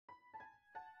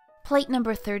Plate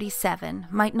number 37,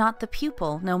 Might not the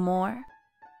pupil know more?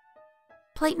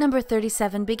 Plate number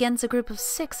 37 begins a group of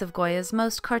 6 of Goya's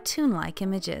most cartoon-like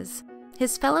images.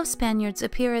 His fellow Spaniards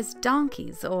appear as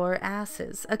donkeys or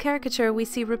asses, a caricature we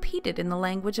see repeated in the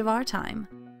language of our time.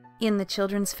 In the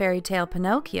children's fairy tale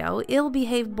Pinocchio,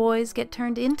 ill-behaved boys get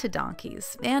turned into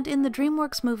donkeys, and in the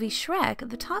DreamWorks movie Shrek,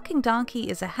 the talking donkey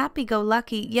is a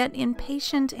happy-go-lucky yet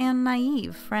impatient and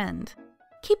naive friend.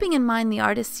 Keeping in mind the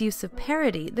artist's use of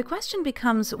parody, the question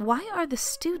becomes, why are the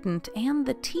student and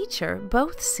the teacher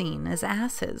both seen as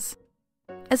asses?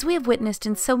 As we have witnessed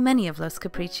in so many of Los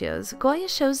Caprichos, Goya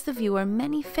shows the viewer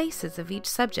many faces of each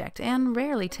subject and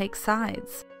rarely takes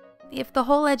sides. If the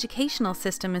whole educational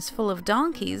system is full of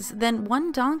donkeys, then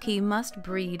one donkey must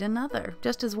breed another,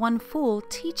 just as one fool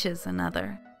teaches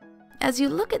another. As you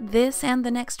look at this and the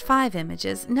next 5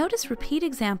 images, notice repeat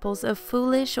examples of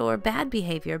foolish or bad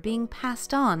behavior being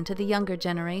passed on to the younger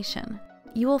generation.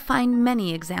 You will find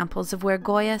many examples of where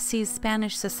Goya sees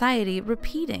Spanish society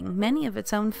repeating many of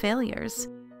its own failures.